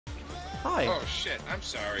Hi. Oh shit, I'm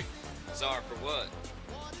sorry. Czar for what?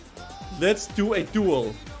 Let's do a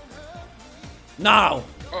duel. Now.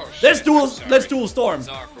 Oh shit, Let's duel. I'm sorry. Let's duel Storm.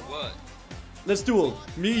 Czar for what? Let's duel.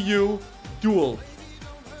 Me, you, duel.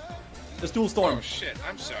 Let's duel Storm. Oh shit,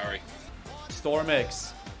 I'm sorry.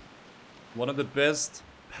 Stormx. One of the best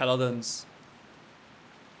paladins.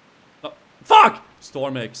 Oh, fuck!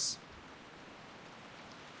 Stormx.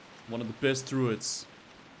 One of the best druids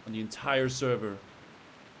on the entire server.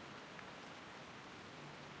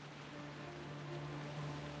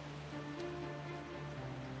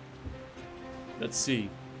 Let's see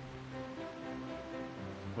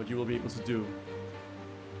what you will be able to do.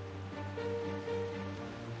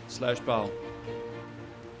 Slash bow.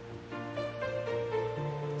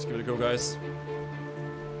 Let's give it a go, guys.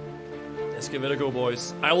 Let's give it a go,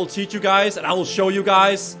 boys. I will teach you guys and I will show you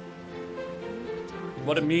guys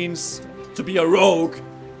what it means to be a rogue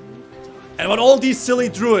and what all these silly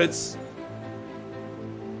druids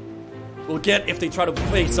will get if they try to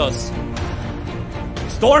face us.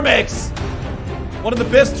 Stormx! One of the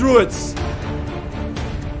best druids.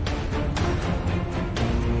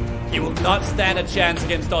 He will not stand a chance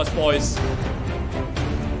against us, boys.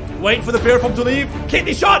 Wait for the bear form to leave.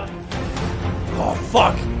 Kidney shot! Oh,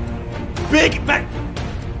 fuck. Big Mac.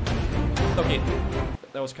 Okay.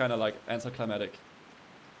 That was kind of like anticlimactic.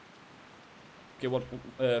 Okay, what?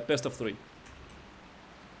 Best of 3.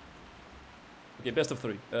 Okay, best of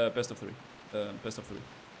 3. Best of 3. Best of 3.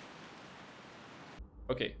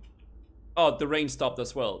 Okay. Oh, the rain stopped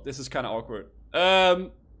as well. This is kind of awkward.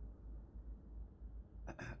 Best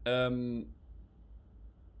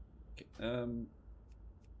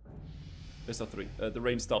of 3. The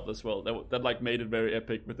rain stopped as well. That like made it very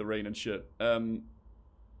epic with the rain and shit. Okay,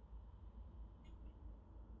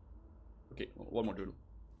 one more doodle.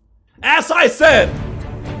 As I said,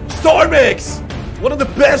 Stormx, one of the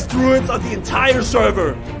best druids on the entire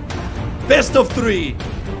server. Best of 3.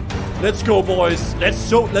 Let's go, boys. Let's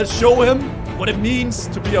show him what it means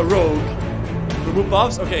to be a rogue. Remove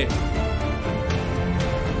buffs? Okay.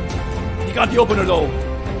 He got the opener though.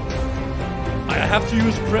 I have to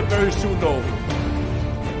use prep very soon though.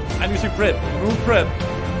 I'm using prep. Remove prep.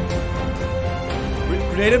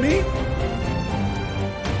 Grenade at me?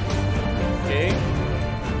 Okay.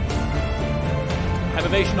 Have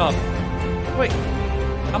evasion up. Wait.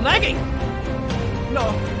 I'm lagging.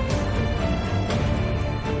 No.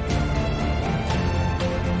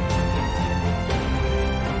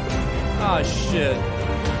 Ah, shit.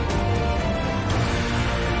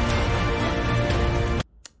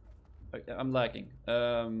 Okay, I'm lagging.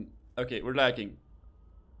 Okay, we're lagging.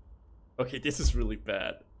 Okay, this is really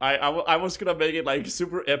bad. I was gonna make it like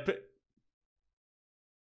super epic.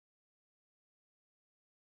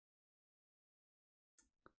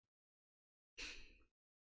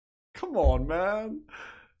 Come on, man.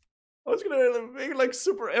 I was gonna make it like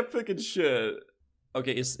super epic and shit.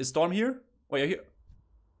 Okay, is Storm here? Wait, are you here?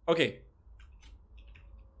 Okay.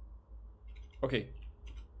 Okay.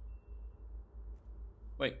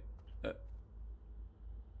 Wait.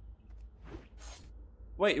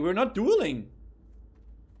 Wait, we're not dueling.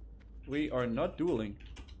 We are not dueling.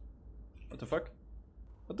 What the fuck?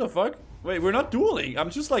 What the fuck? Wait, we're not dueling.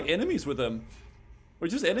 I'm just like enemies with them. We're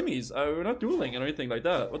just enemies. We're not dueling or anything like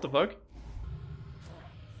that. What the fuck?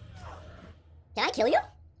 Can I kill you?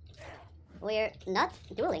 We're not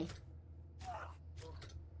dueling.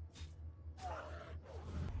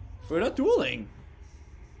 We're not dueling.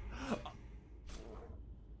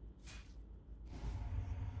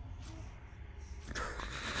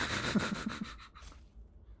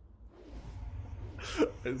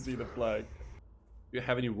 I see the flag. Do you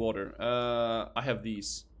have any water? I have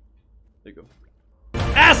these. There you go.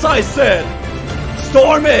 As I said,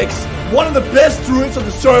 Stormx, one of the best druids on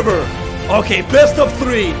the server. Okay, best of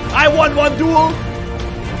 3. I won 1 duel.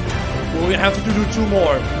 Well, we have to do 2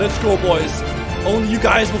 more. Let's go, boys. Only you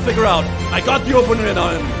guys will figure out. I got the opener in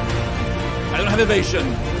on him. I don't have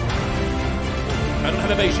evasion. I don't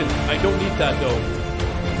have evasion. I don't need that though.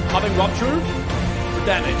 Popping rupture for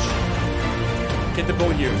damage. Get the bow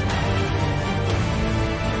here.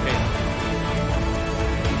 Okay.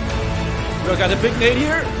 We got a big nade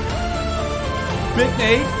here. Big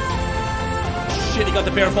nade. Shit, he got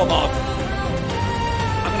the bear form off.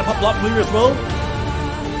 I'm gonna pop block clear as well.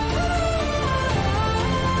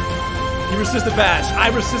 He resisted bash. I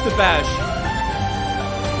resisted bash.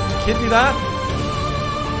 Kidding me that?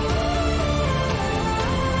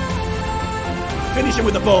 Finish it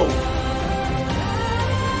with the bow.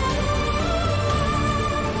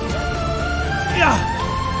 Yeah.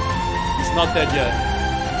 He's not dead yet.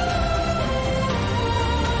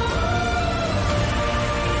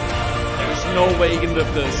 no way he can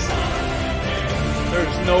lift this.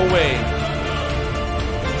 There's no way.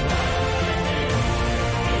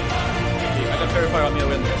 I got Fairy Fire on me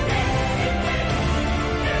again.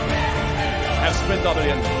 I have Sprint out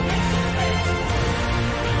again.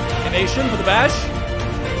 Nation for the bash.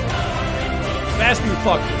 Bash you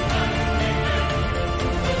fuck.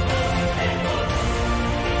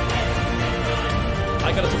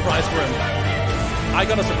 I got a surprise for him. I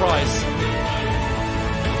got a surprise.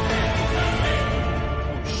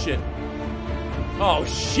 Oh shit. Oh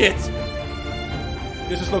shit.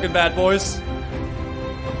 This is looking bad, boys.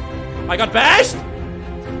 I got bashed?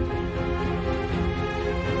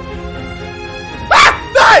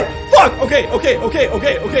 Fuck! Okay.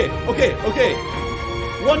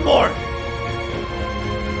 One more.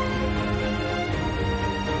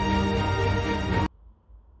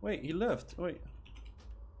 Wait, he left. Wait.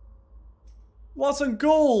 Wasn't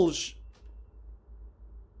Gulch?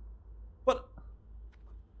 But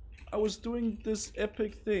I was doing this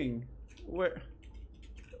epic thing. Where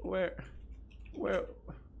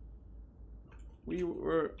we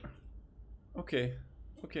were. Okay,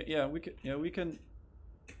 yeah, we can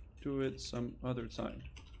do it some other time.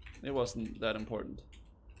 It wasn't that important.